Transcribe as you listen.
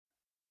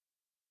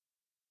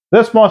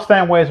This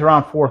Mustang weighs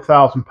around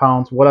 4,000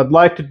 pounds. What I'd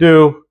like to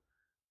do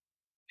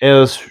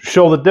is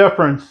show the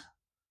difference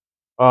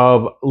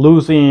of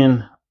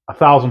losing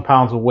 1,000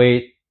 pounds of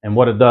weight and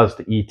what it does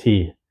to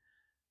ET.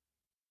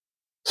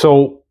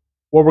 So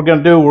what we're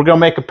going to do, we're going to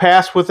make a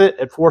pass with it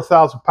at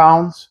 4,000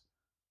 pounds.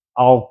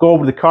 I'll go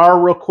over the car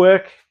real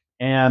quick,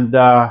 and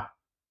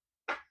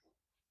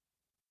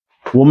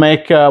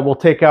we'll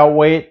take out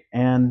weight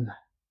and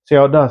see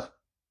how it does.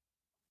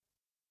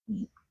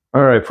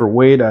 All right, for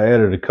weight, I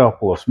added a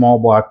couple of small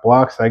block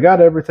blocks. I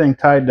got everything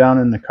tied down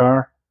in the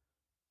car.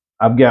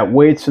 I've got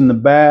weights in the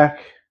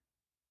back.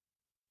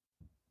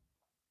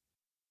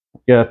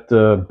 Got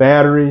the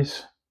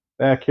batteries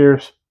back here,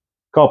 a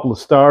couple of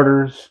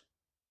starters,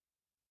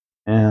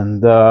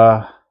 and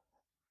for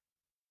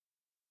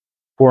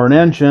an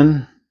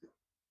engine,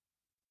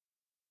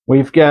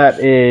 we've got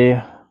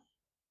a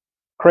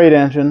crate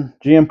engine,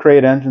 GM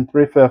crate engine,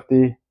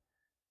 350,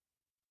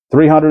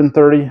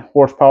 330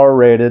 horsepower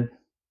rated.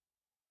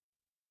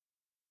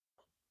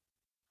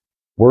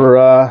 We're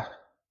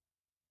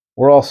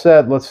all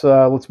set. Let's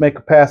make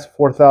a pass of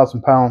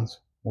 4,000 pounds.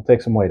 We'll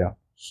take some weight out.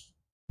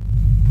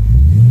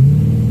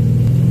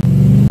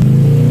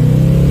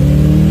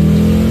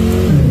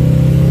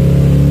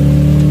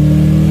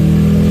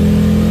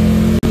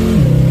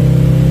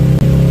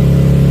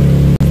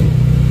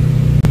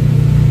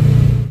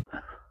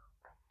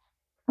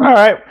 All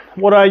right,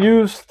 what I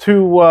used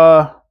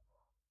to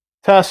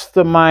test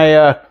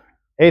my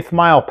 1/8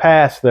 mile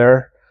pass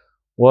there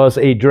was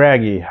a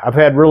draggy. I've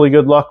had really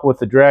good luck with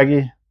the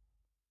draggy.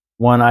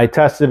 When I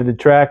tested the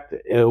track,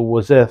 it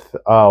was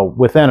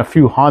within a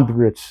few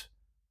hundredths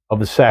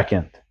of a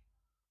second.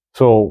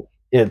 So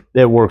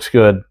it works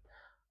good.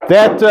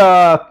 That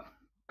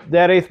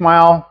 1/8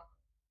 mile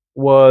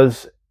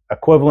was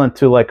equivalent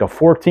to like a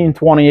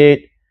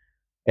 1428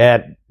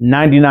 at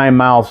 99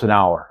 miles an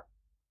hour.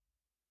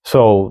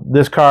 So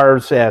this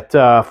car's at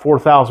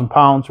 4,000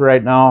 pounds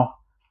right now.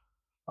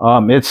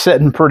 It's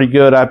sitting pretty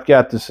good. I've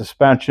got the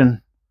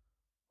suspension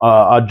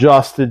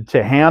adjusted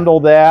to handle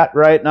that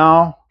right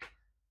now.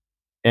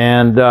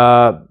 And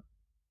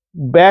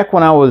back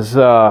when I was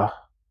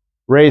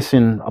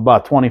racing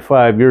about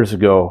 25 years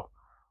ago,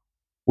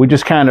 we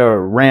just kind of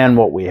ran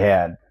what we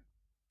had.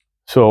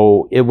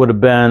 So it would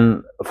have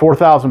been a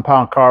 4,000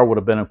 pound car would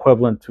have been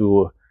equivalent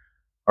to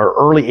our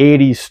early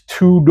 80s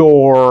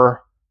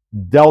two-door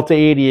Delta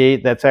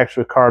 88. That's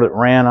actually a car that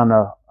ran on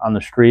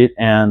the street.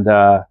 And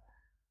there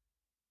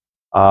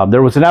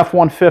was an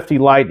F-150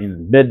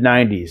 Lightning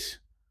mid-90s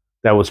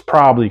that was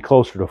probably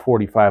closer to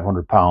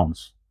 4,500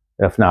 pounds,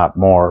 if not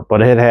more.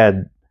 But it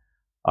had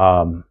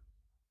a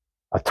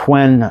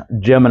twin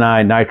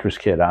Gemini nitrous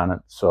kit on it.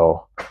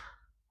 So, all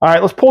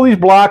right, let's pull these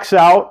blocks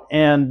out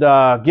and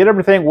get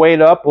everything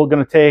weighed up. We're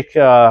going to take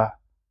at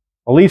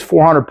least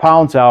 400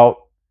 pounds out,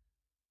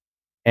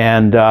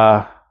 and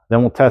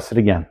then we'll test it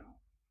again.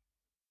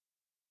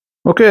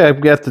 Okay, I've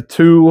got the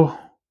 2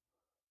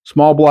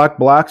 small block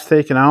blocks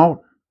taken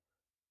out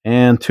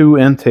and 2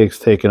 intakes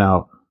taken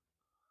out.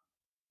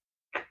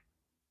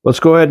 Let's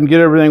go ahead and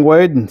get everything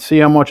weighed and see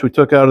how much we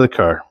took out of the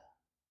car.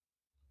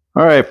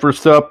 All right,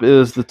 first up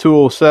is the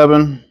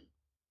 207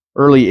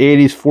 early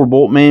 80s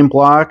 4-bolt main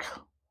block.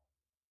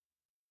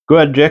 Go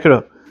ahead and jack it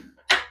up.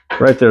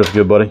 Right there is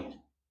good, buddy.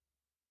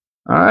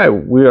 All right,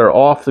 we are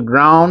off the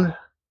ground,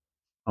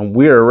 and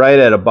we are right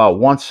at about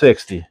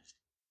 160.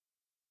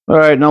 All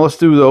right, now let's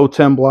do the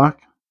 010 block.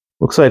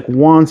 Looks like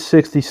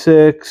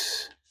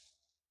 166.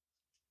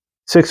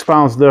 6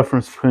 pounds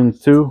difference between the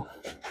two.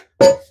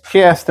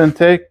 Cast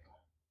intake.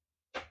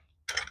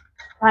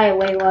 Probably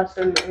way less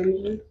than the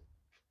engine.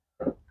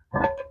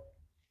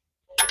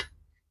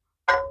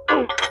 Come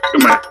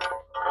on.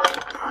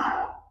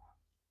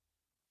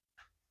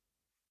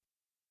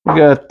 We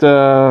got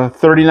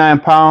 39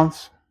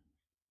 pounds.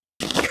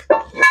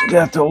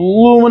 Got the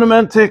aluminum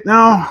intake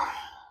now.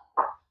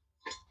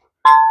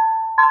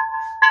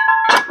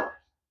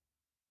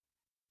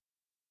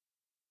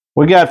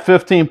 We got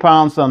 15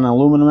 pounds on the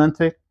aluminum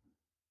intake.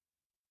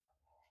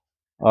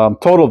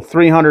 Total of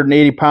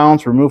 380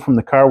 pounds removed from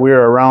the car. We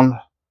are around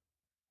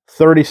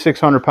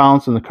 3,600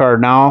 pounds in the car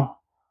now.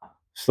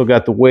 Still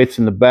got the weights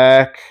in the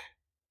back.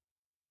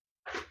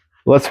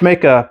 Let's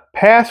make a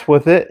pass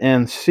with it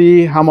and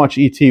see how much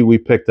ET we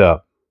picked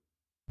up.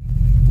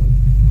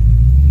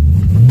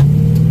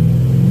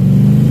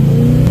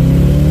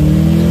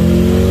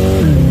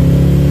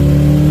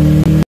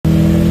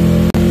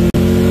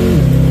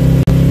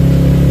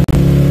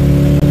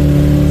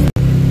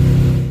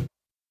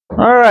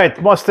 All right,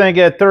 the Mustang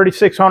at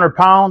 3,600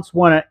 pounds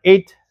went at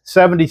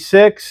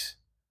 876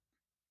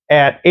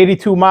 at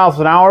 82 miles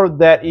an hour.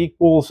 That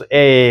equals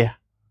a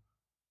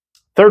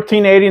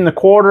 1380 in the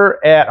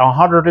quarter at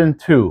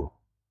 102.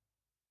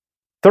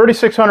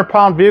 3,600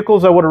 pound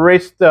vehicles I would have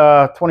raced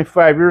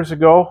 25 years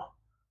ago.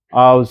 It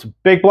was a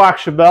big block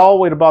Chevelle,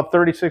 weighed about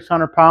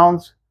 3,600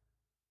 pounds.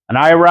 An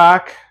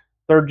IROC,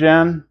 3rd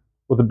gen,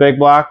 with a big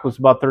block was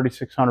about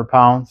 3,600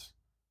 pounds.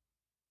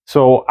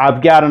 So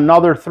I've got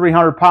another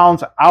 300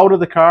 pounds out of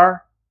the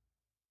car,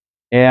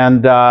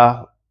 and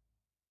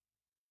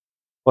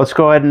let's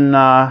go ahead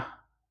and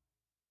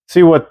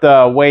see what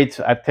the weights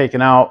I've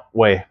taken out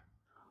weigh.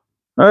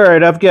 All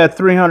right, I've got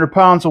 300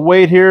 pounds of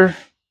weight here.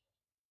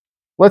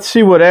 Let's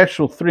see what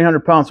actual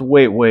 300 pounds of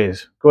weight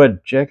weighs. Go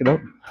ahead, check it up.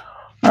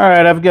 All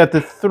right, I've got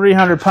the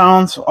 300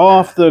 pounds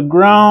off the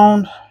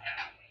ground,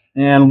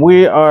 and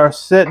we are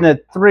sitting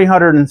at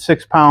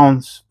 306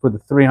 pounds for the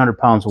 300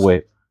 pounds of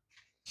weight.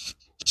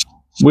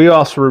 We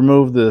also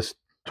removed this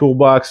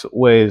toolbox that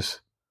weighs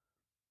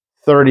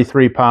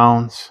 33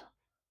 pounds.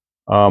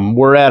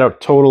 We're at a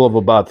total of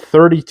about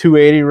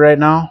 3280 right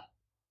now.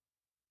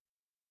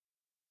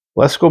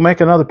 Let's go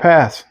make another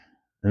pass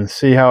and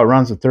see how it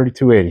runs at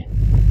 3280.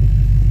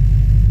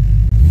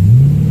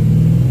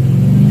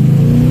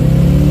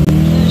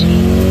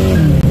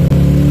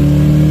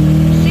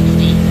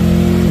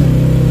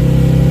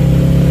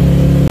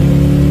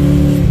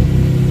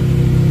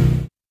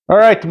 All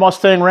right, the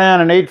Mustang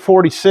ran an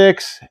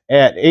 846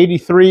 at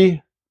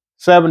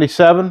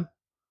 83.77,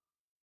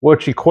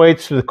 which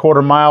equates to the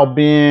quarter mile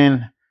being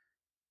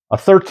a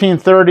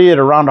 1330 at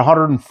around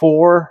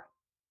 104.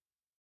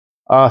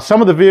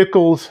 Some of the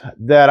vehicles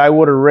that I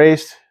would have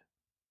raced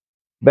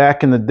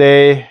back in the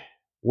day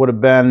would have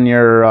been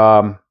your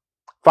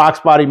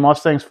Foxbody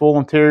Mustangs full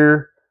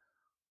interior,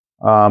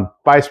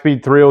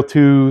 5-speed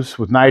 302s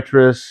with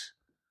nitrous,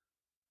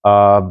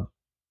 small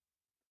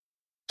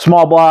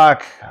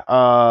block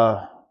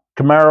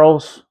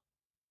Camaros,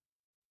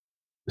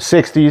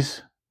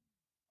 60s.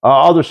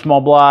 Other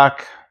small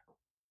block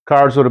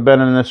cars would have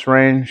been in this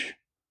range.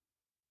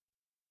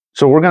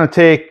 So we're going to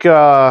take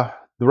the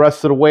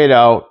rest of the weight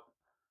out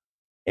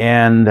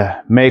and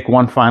make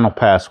one final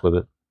pass with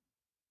it.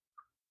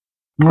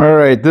 All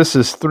right, this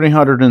is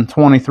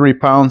 323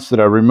 pounds that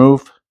I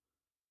removed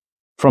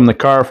from the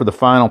car for the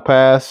final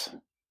pass.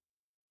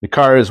 The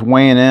car is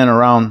weighing in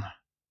around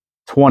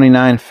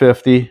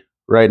 2950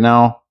 right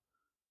now.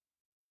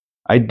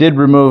 I did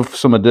remove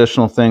some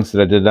additional things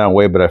that I did not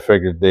weigh, but I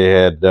figured they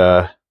had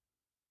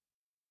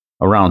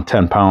around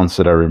 10 pounds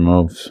that I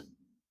removed.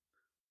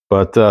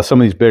 But some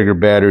of these bigger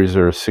batteries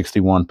are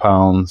 61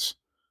 pounds.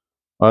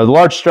 The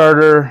large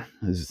starter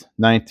is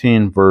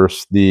 19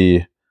 versus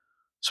the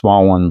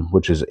small one,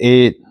 which is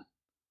 8.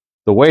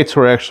 The weights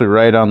were actually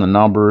right on the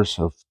numbers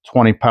of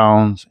 20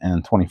 pounds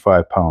and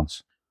 25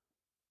 pounds.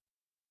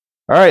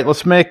 All right,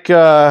 let's make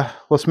the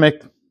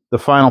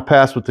final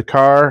pass with the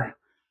car.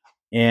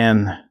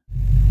 And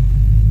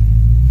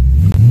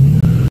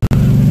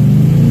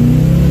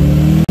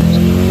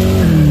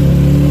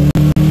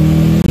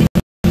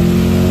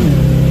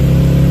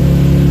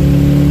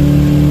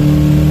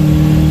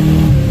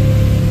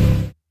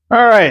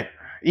all right,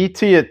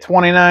 ET at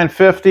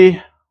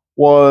 2950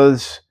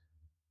 was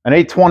an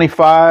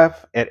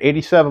 825 at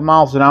 87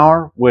 miles an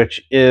hour,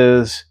 which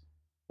is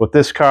what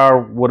this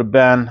car would have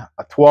been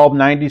a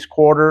 1290s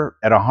quarter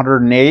at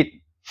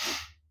 108.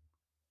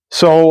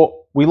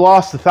 So we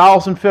lost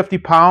 1,050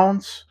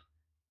 pounds,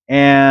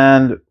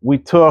 and we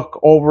took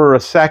over a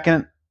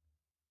second.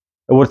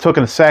 It would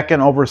have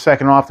taken over a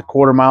second off the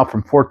quarter mile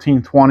from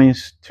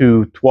 1420s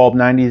to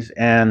 1290s,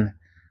 and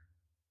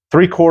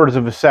 3/4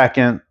 of a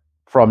second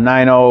from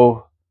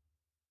 9.0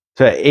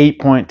 to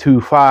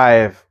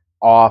 8.25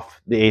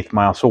 off the 8th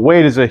mile. So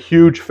weight is a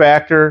huge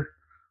factor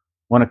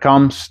when it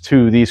comes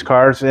to these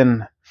cars.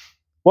 And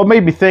what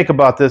made me think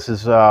about this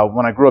is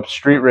when I grew up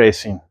street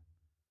racing,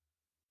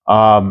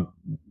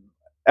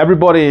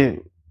 everybody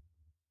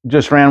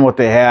just ran what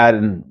they had,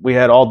 and we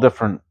had all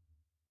different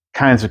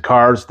kinds of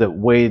cars that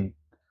weighed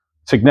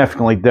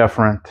significantly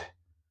different.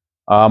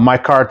 My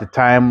car at the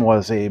time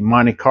was a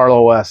Monte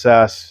Carlo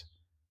SS,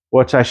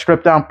 which I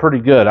stripped down pretty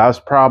good. I was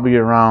probably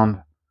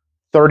around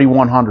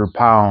 3,100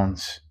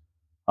 pounds.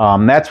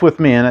 That's with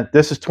me in it.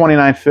 This is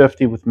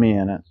 2950 with me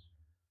in it.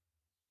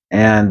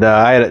 And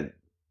I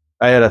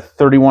had a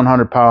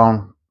 3,100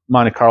 pound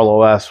Monte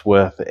Carlo S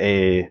with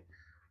a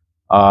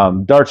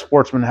Dart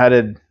Sportsman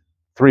headed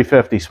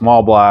 350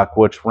 small block,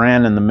 which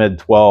ran in the mid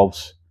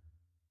 12s.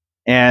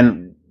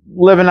 And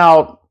living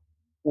out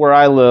where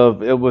I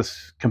live, it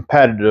was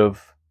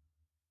competitive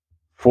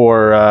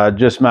for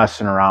just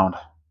messing around.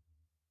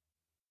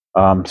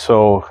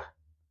 So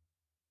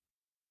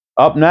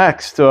up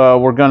next,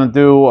 we're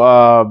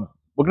gonna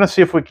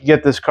see if we can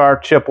get this car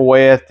chip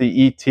away at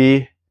the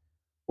ET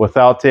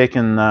without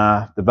taking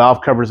the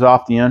valve covers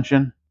off the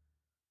engine.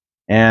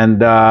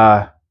 And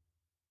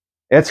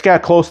it's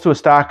got close to a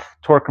stock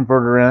torque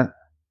converter in it.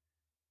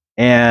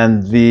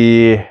 And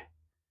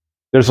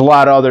there's a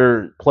lot of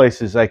other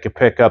places I could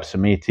pick up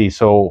some ET.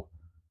 So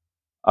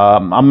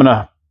I'm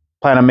gonna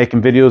plan on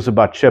making videos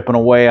about chipping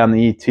away on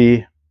the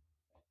ET.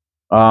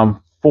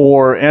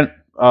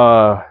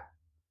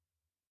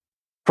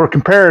 For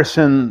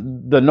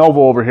comparison, the Nova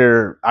over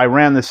here, I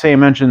ran the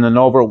same engine. The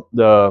Nova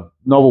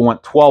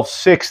went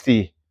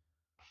 1260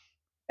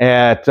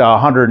 at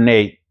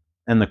 108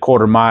 in the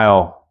quarter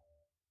mile,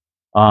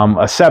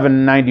 a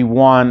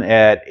 791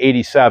 at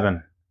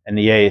 87 in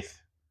the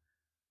 8th.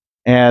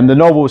 And the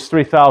Nova was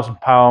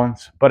 3,000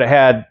 pounds, but it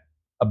had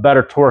a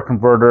better torque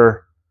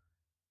converter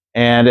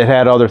and it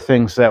had other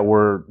things that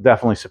were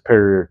definitely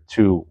superior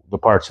to the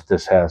parts that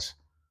this has.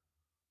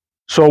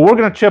 So we're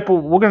gonna chip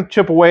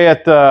away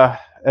at the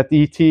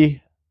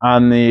ET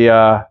on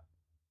the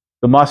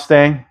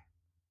Mustang,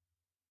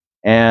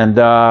 and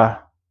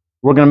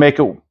we're gonna make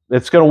it.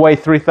 It's gonna weigh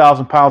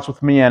 3,000 pounds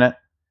with me in it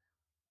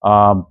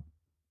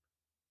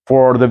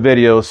for the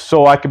videos,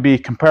 so I could be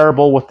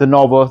comparable with the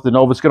Nova. The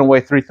Nova's gonna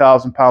weigh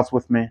 3,000 pounds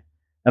with me,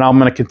 and I'm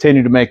gonna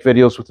continue to make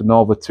videos with the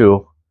Nova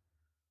too.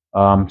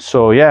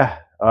 So yeah,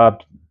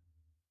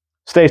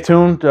 stay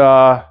tuned.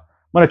 I'm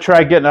gonna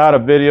try getting out a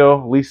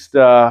video at least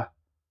a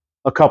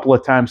couple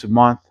of times a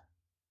month.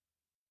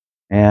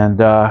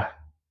 And all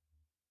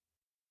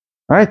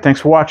right,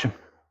 thanks for watching.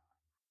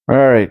 All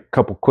right,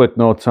 couple quick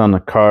notes on the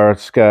car.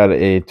 It's got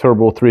a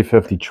turbo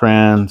 350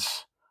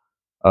 trans,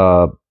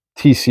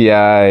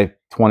 TCI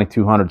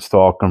 2200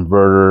 stall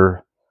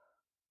converter,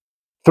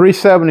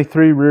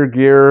 373 rear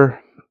gear,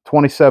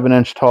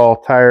 27-inch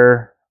tall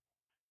tire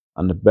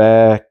on the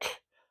back,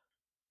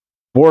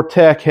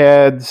 Vortec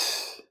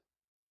heads.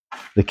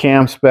 The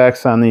cam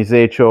specs on these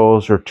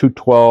HOs are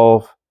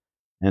 212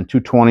 and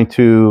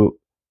 222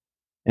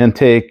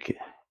 intake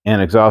and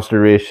exhaust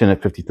duration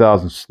at 50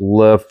 thousandths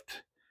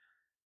lift.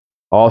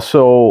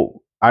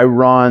 Also, I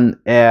run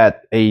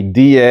at a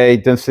DA,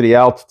 density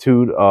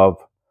altitude, of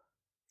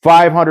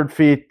 500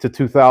 feet to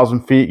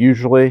 2,000 feet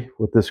usually.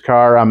 With this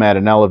car, I'm at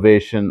an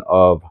elevation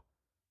of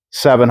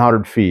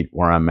 700 feet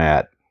where I'm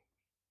at.